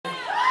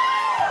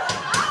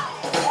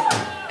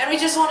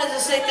just wanted to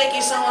say thank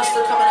you so much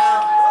for coming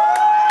out.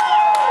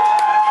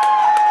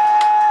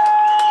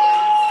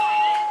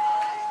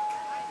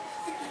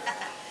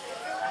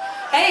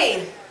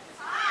 Hey,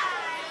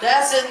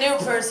 that's a new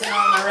person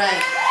on the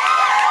right.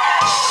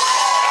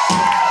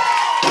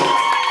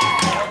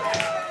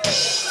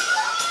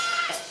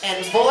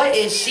 And boy,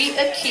 is she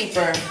a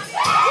keeper.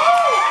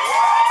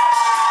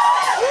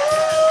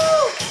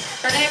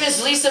 Her name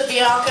is Lisa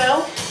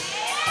Bianco.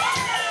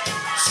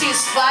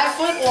 She's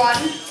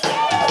 5'1",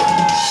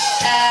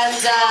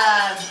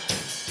 and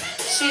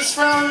she's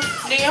from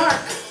New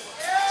York.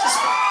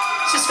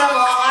 She's from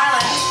Long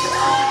Island.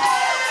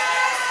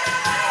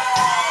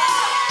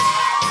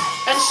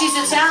 And she's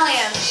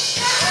Italian.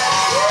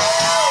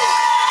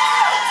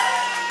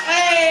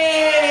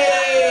 Hey!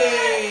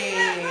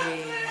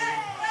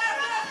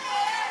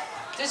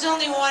 There's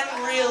only one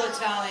real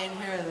Italian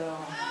here,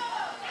 though.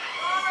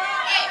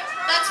 Hey,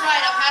 that's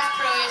right, I'm half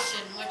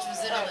Croatian, which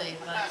was Italy,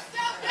 but...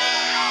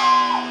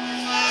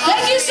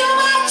 Thank you so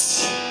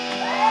much!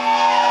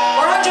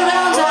 We're on to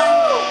Valentine.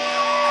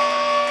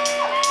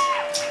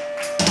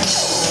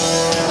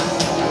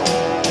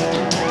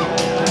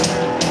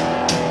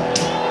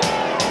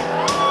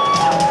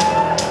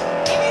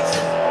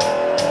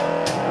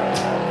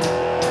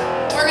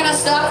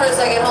 Stop for a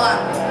second, hold on.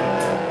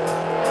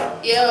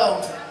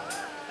 Yo.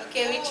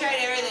 Okay, we tried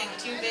everything.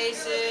 2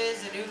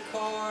 basses, a new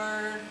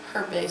chord.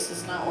 Her bass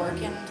is not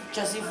working.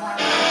 Jesse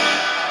Farmer.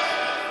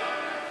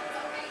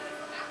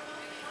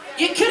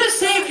 You could have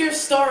saved your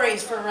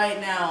stories for right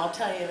now, I'll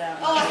tell you that.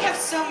 Oh, I have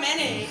so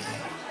many.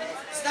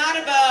 It's not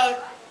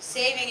about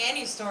saving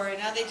any story,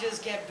 now they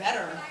just get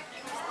better.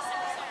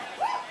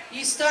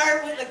 You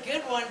start with a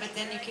good one, but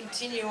then you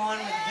continue on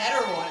with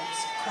better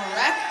ones,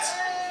 correct?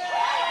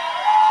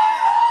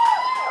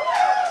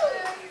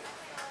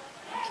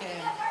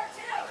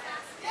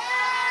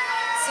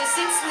 So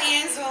since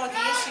Leanne's the one with the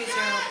issues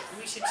here,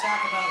 we should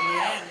talk about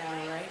Leanne now,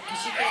 right?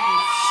 Because she can't do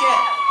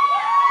shit.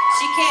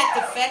 She can't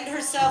defend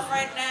herself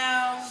right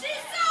now.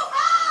 She's so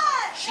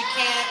hot! She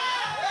can't,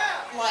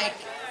 like,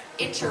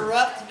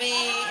 interrupt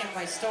me in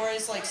my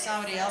stories like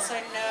somebody else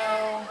I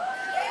know.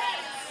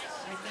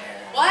 Right there.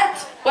 What?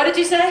 What did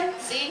you say?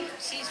 See?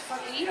 She's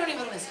fucking, you don't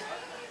even listen.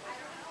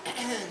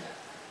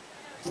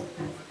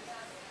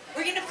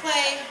 We're gonna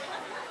play.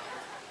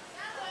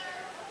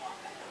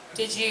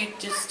 Did you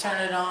just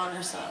turn it on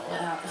or something? What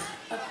happened?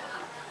 Okay.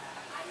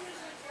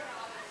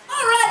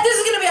 All right, this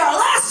is gonna be our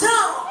last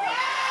song.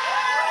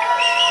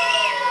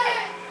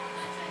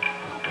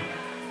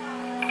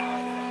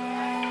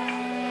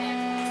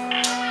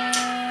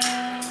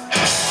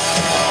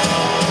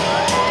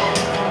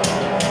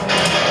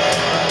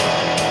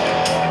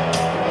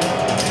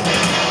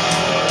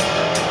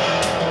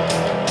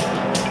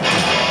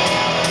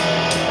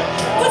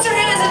 Put your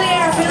hands in the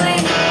air, Philly.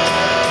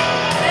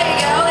 There you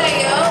go, there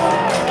you go.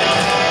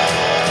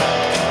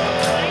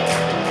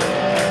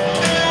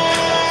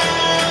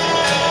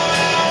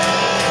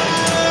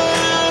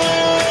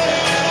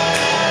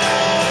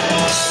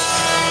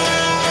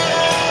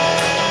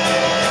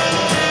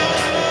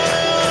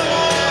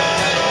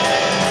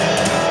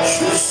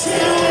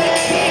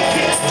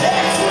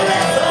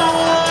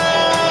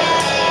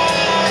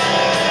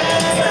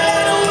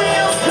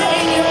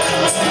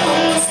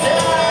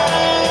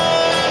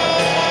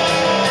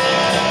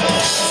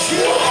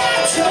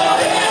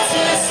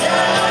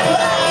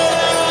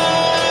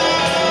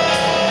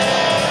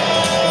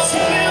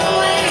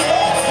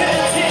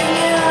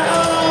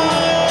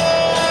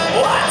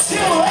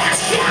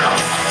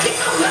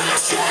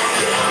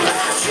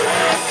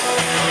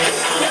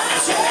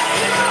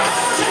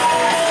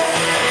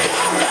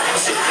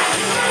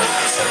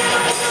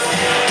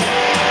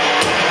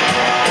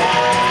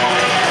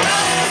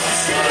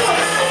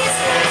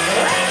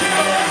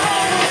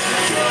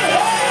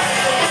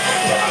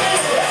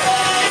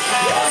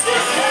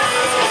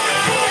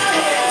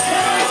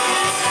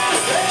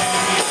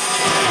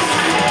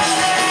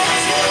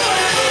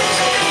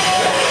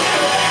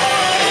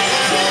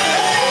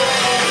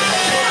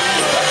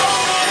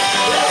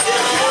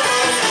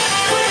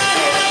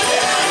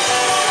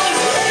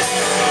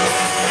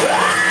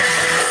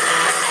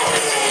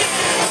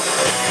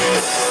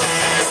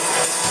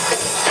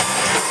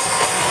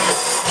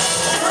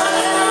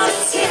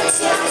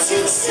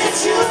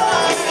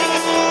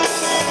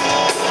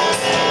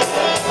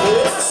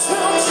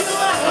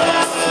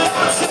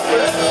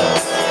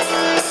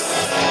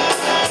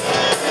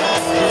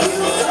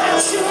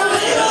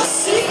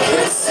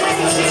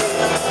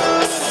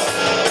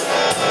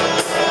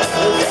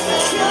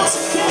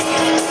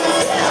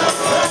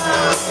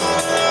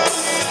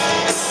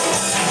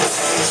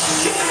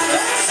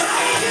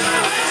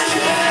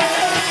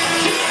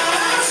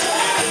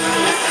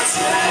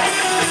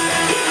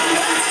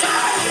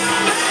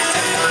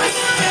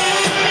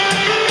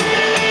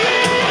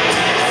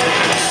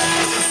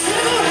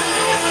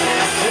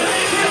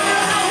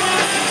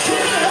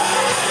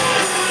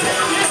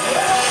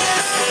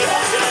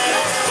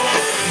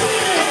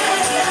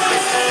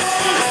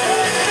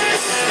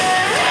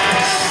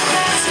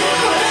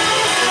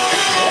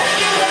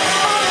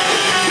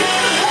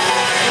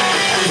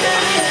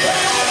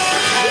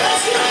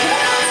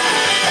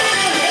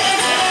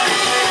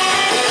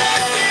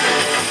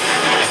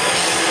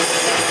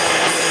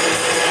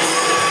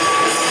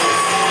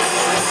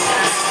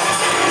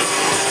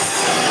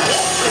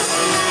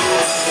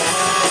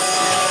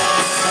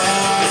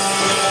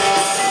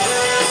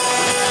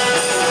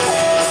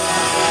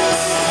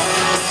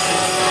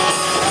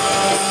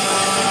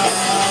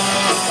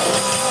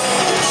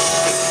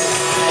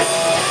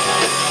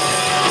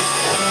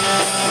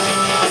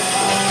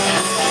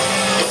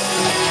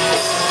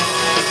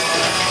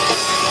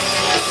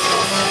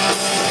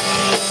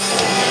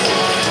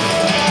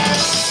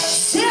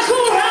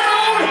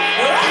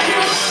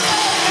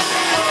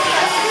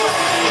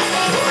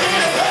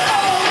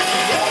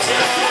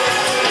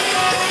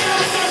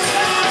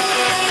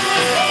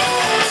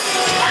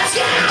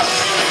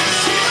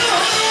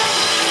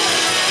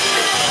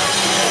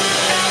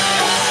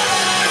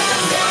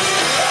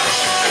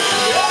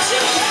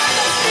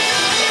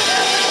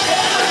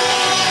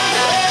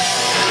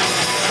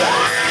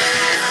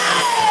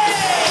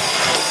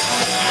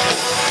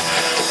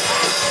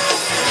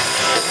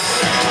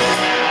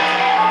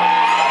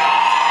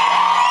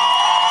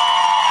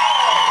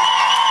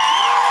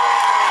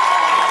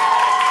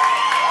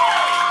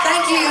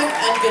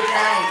 good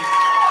night.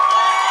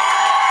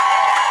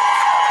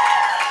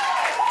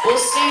 We'll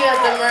see you at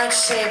the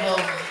merch table.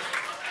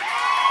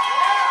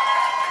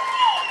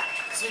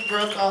 'Cause we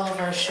broke all of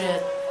our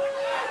shit.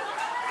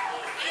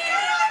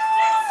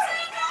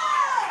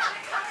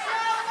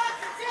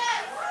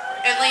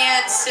 And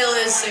Leanne still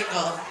is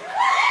single.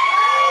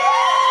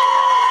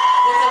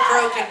 With a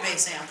broken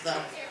bass amp,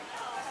 though.